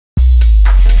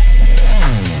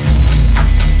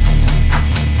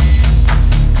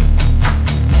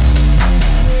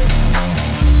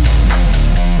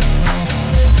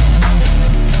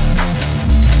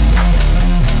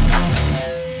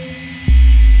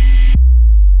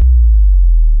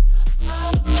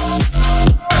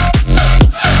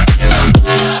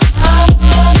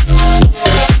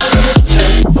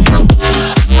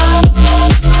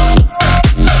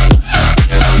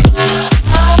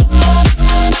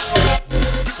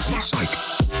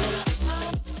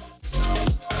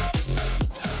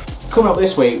Coming up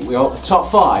this week, we got the top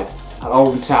 5 at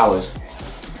Alton Towers.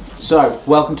 So,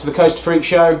 welcome to the Coast to Freak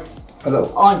Show.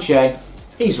 Hello. I'm Che,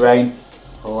 he's Rain.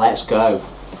 Let's go.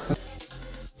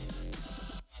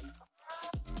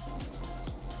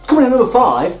 Coming in at number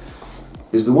 5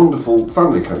 is the wonderful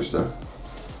family coaster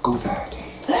called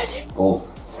 30. Or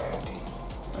 30,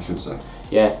 I should say.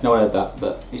 Yeah, no one heard that,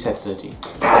 but he said 30.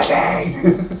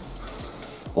 30!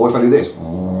 Or if I do this,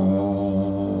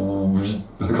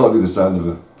 I can't do the sound of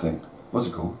a thing. What's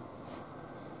it called?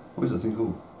 What is that thing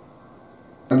called?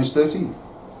 And it's 13.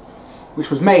 Which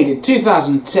was made in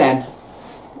 2010,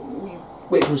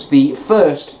 which was the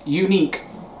first unique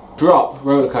drop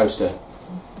roller coaster.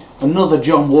 Another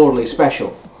John Wardley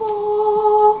special.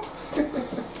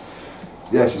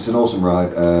 Yes, it's an awesome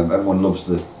ride. Everyone loves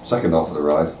the second half of the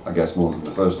ride, I guess, more than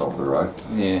the first half of the ride.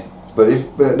 Yeah. But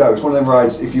no, it's one of them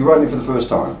rides. If you're riding it for the first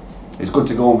time, it's good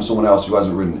to go on with someone else who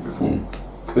hasn't ridden it before,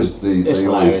 because they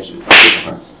always shit their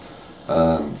pants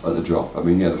at the drop. I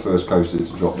mean, yeah, the first coaster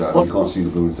to drop down, you can't see the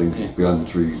blooming thing because it's behind the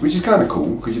trees, which is kind of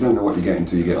cool because you don't know what you get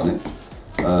until you get on it.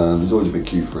 There's always a bit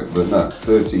queue for it, but no,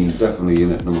 13 definitely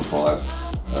in at number 5.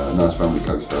 Nice family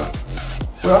coaster.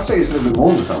 Well, I'd say it's a little bit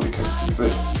more than a family coaster, to be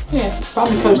fair. Yeah,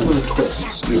 family coaster with a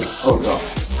twist. Yeah. Oh god.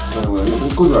 So,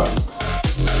 good ride.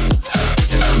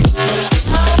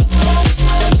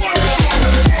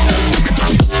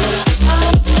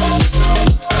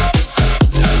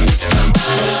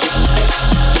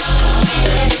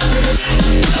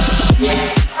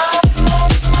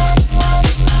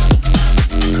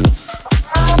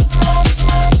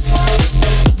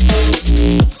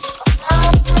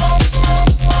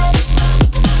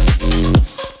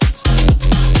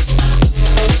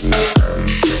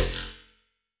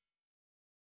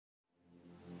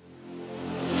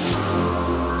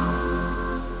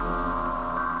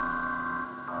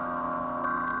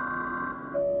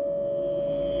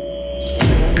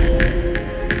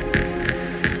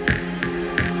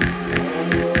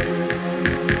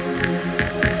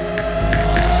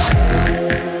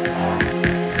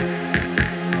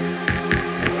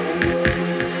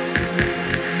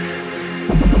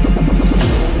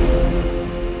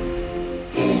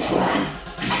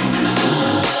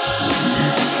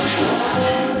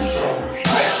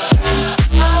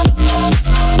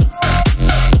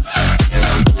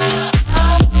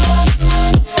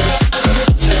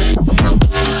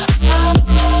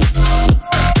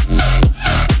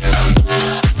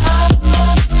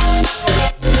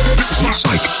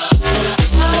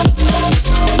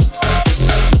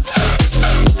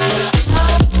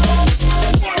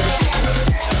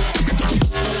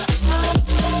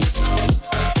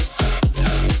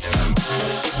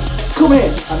 Come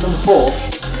in at number 4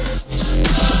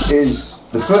 is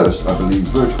the first, I believe,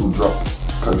 vertical drop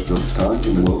coaster of its kind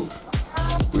in the world,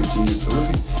 which is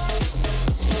Olympic.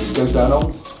 It goes down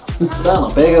on.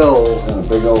 Down a big hole. Down a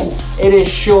big hole. It is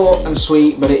short and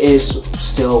sweet, but it is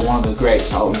still one of the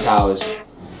great Alton Towers.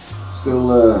 Still,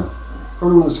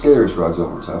 probably one of the scariest rides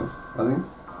over the town, I think.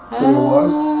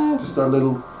 Feel-wise, just that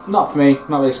little. Not for me.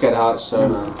 Not really scared of heights, so it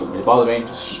doesn't really bother me.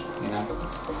 Just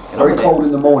Very cold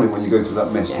in the morning when you go through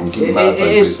that mist and you keep your mouth open.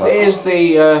 It is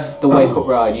the wake up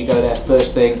ride. You go there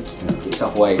first thing, get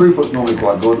yourself awake. Throughput's normally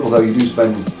quite good, although you do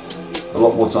spend a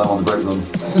lot more time on the brake run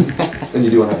than you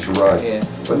do on the actual ride. Yeah.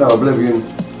 But no, Oblivion,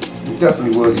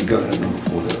 definitely worthy going at number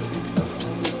 4 there.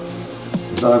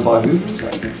 Designed by who?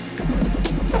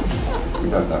 We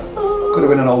don't know. Could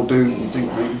have been an old dude, you think,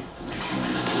 maybe?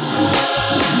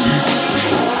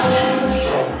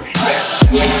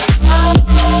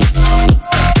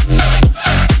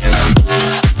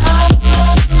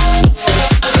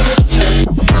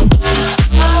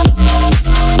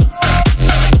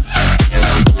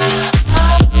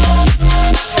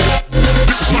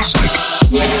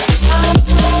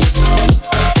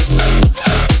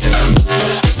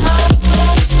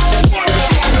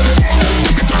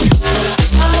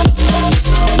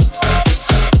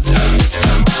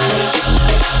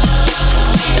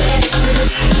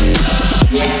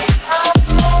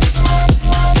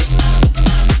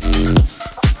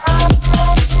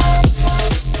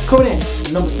 Coming in,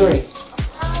 number 3.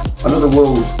 Another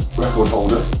world record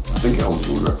holder, I think it holds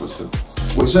world record still.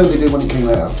 Well, it certainly did when it came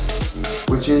out,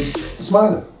 which is the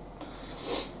Smiler.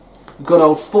 Good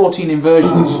old 14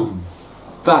 inversions.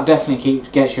 That definitely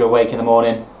gets you awake in the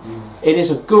morning. It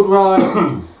is a good ride.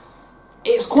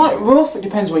 It's quite rough, it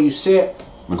depends where you sit.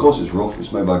 Of course it's rough,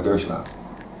 it's made by Gerstlauer.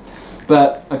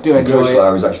 But I do enjoy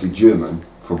Gerstlauer it. is actually German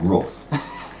for rough.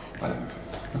 I don't know.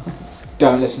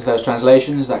 Don't listen to those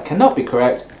translations, that cannot be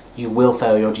correct. You will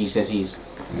fail your GCSEs.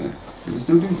 Yeah, you can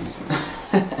still do this.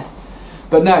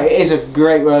 But no, it is a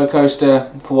great roller coaster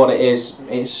for what it is.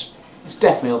 It's It's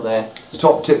definitely up there. The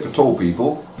top tip for tall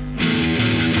people.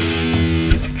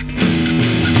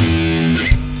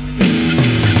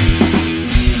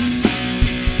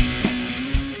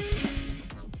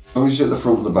 As long as you sit at the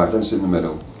front or the back, don't sit in the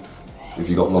middle. If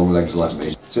you've got long legs like me.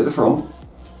 Sit at the front,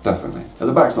 definitely. At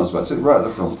the back's not so bad, sit right at the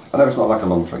front. I know it's not like a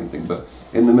long train thing, but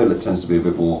in the middle it tends to be a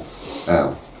bit more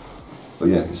out. But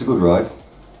yeah, it's a good ride.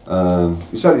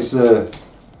 You said it's,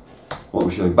 what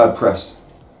we say, bad press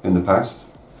in the past.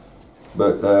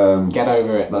 But get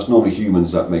over it. That's normally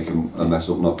humans that make a mess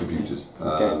up, not computers.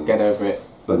 Get over it.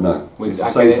 But no, it's a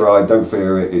safe ride, don't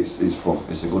fear it, it's fun,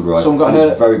 it's a good ride. And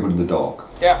it's very good in the dark.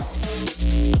 Yeah.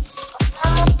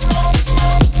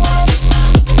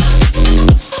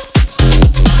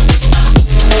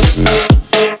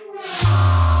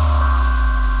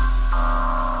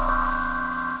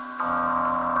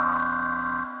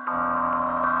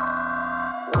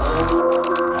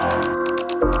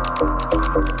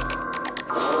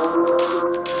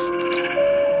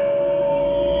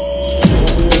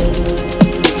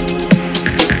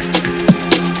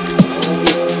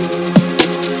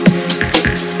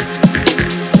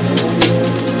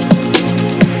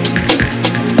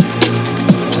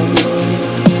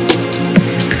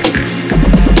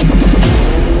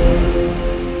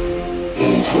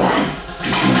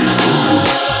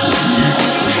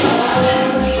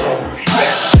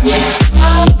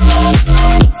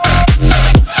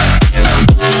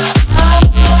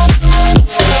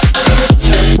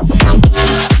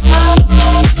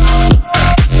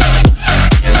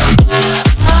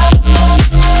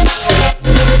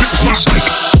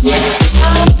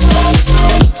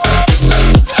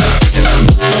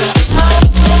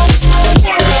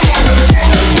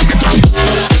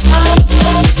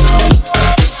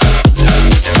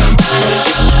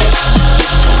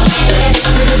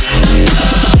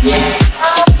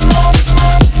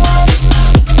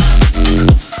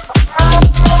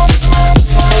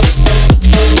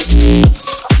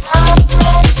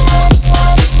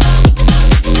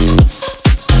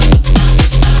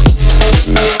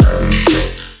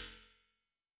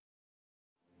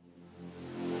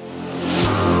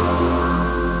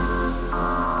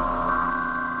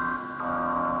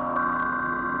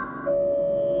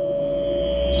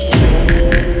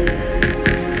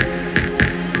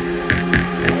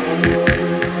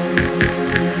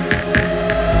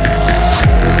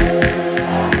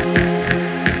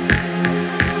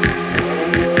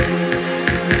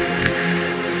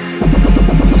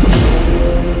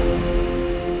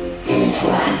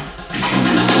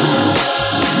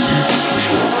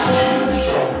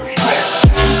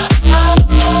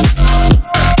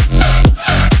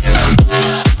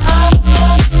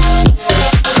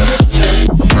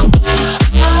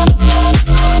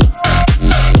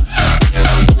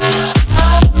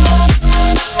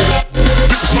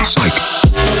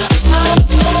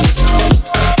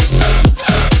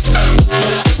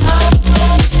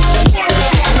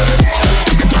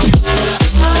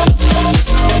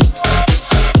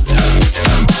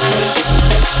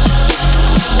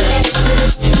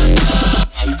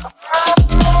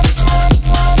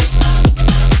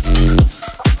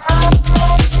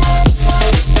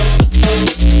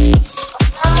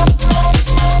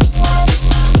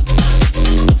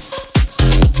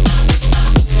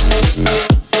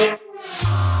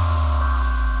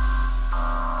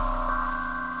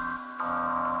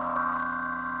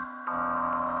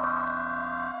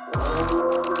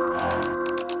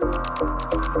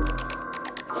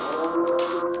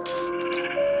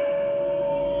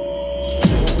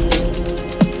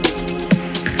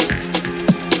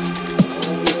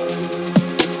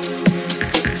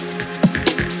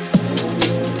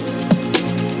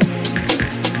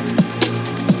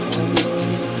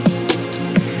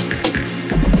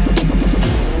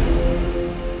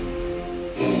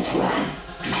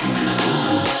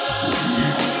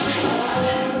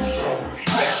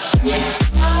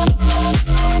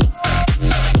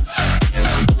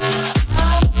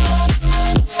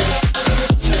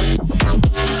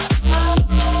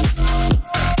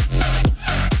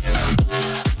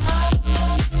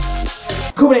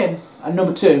 Coming in at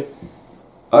number 2.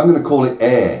 I'm going to call it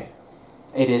Air.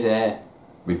 It is Air.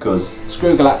 Because...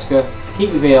 Screw Galactica, keep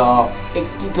your VR,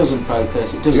 it doesn't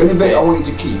focus, it doesn't The only bit fit. I want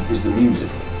you to keep is the music.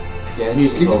 Yeah, the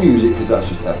music. Keep the music because that's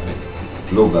just epic.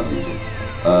 Love that music.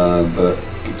 But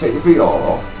take the VR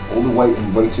off, all the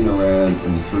waiting around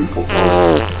and the throughput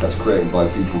that's created by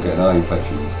people getting eye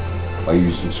infections by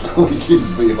using scrolly kids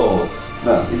VR.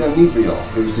 No, you don't need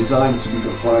VR. It was designed to be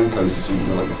a flying coaster so you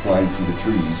feel like you're flying through the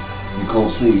trees. You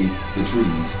can't see the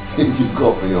trees if you've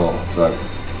got VR. So,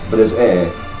 but as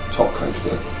Air, top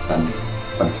coaster and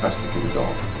fantastic in the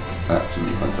dark.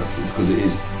 absolutely fantastic because it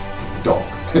is dark.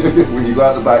 When you go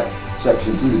out the back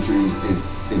section through the trees, it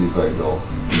is very dark.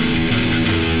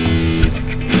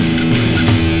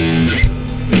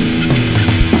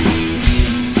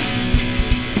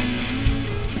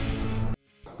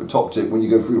 But top tip, when you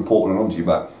go through the portal and onto your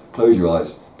back, close your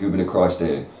eyes, give a bit of Christ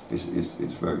here. It's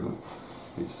very good.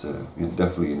 It's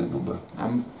definitely in at number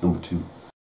 2.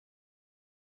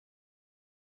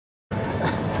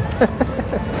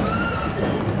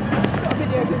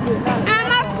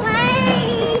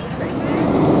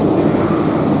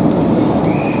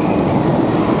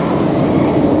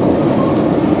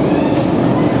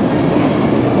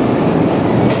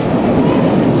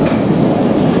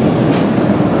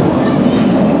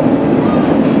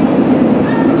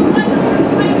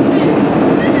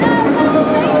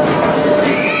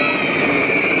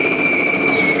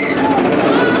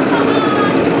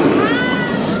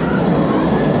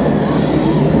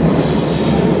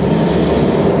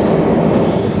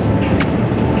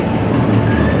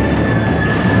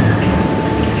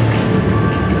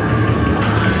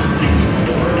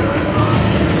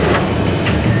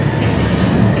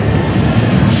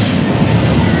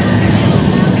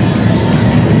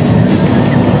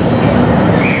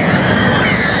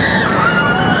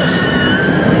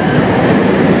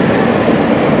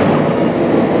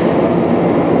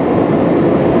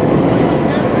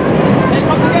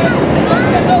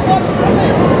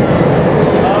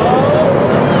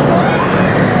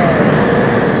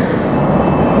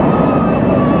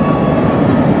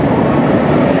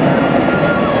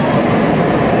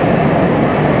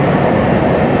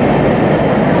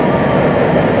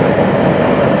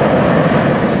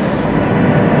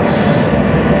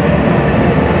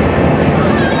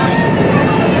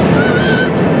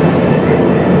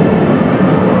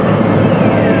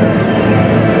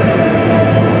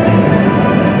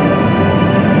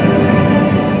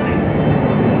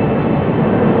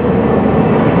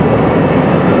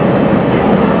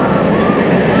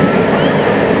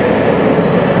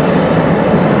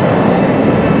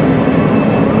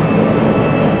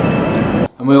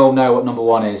 And we all know what number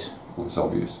 1 is. Well, it's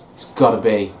obvious. It's got to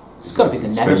be the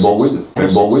Nemesis. Pinball Wizard.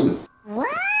 Pinball Wizard. What?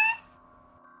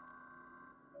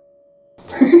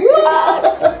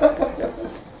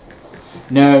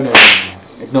 No.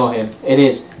 Ignore him. It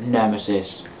is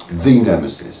Nemesis. The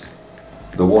Nemesis.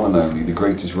 The one and only, the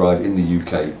greatest ride in the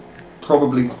UK.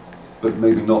 Probably, but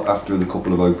maybe not after the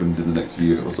couple have opened in the next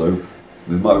year or so.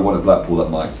 There might be one at Blackpool that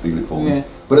might steal it for me.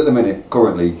 But at the minute,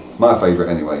 currently, my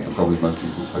favourite anyway, and probably most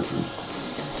people's hopefully,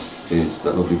 is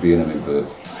that lovely B&M invert,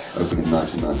 opened in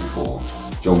 1994.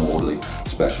 John Wardley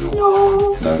special,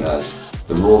 known as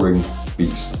the Roaring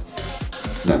Beast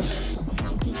Nemesis.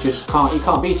 You just can't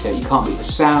beat it. You can't beat the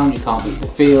sound, you can't beat the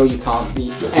feel, you can't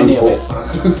beat any of it.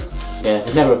 Yeah,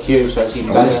 there's never a queue, so it's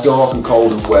even better. When it's dark and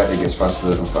cold and wet, it gets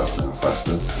faster and faster and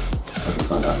faster, as we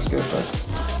found out at Scareface.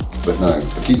 But no,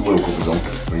 keep the wheel covers on,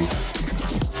 please.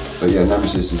 But yeah,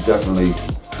 Nemesis is definitely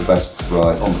the best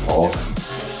ride on the park.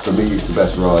 For me, it's the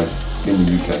best ride in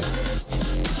the UK.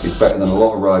 It's better than a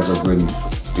lot of rides I've ridden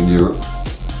in Europe.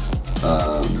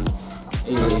 But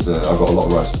I've got a lot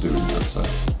of rides to do in Europe, so.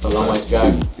 A long way to go.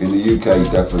 In the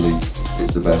UK, definitely,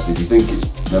 it's the best. If you think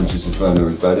it's Nemesis Inferno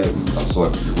is better, I'm sorry,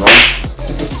 but you're wrong.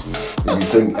 If you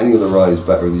think any other ride is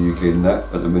better in the UK than that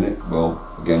at the minute, well,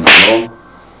 again, you're wrong.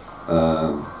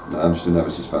 No, I'm just a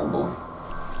Nemesis fanboy.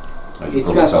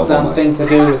 It's got something to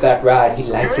do with that ride. He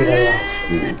likes it a lot.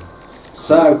 Yeah.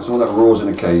 So, someone that roars in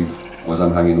a cave as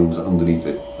I'm hanging underneath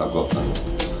it, I've got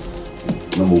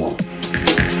number 1.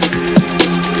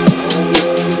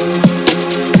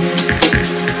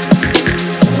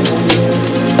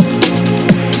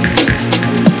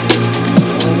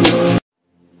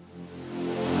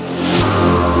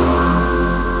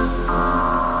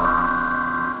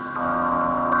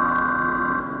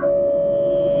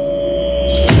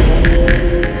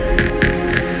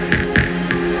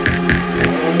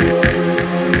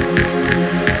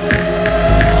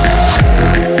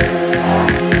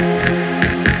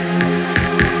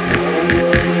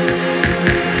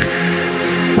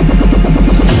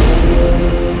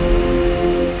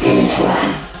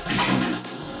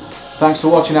 Thanks for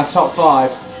watching our top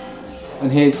 5,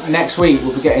 and here next week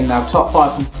we'll be getting our top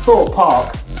 5 from Thorpe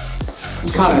Park.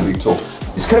 It's going to be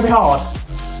tough. It's going to be hard,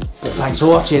 but thanks for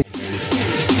watching.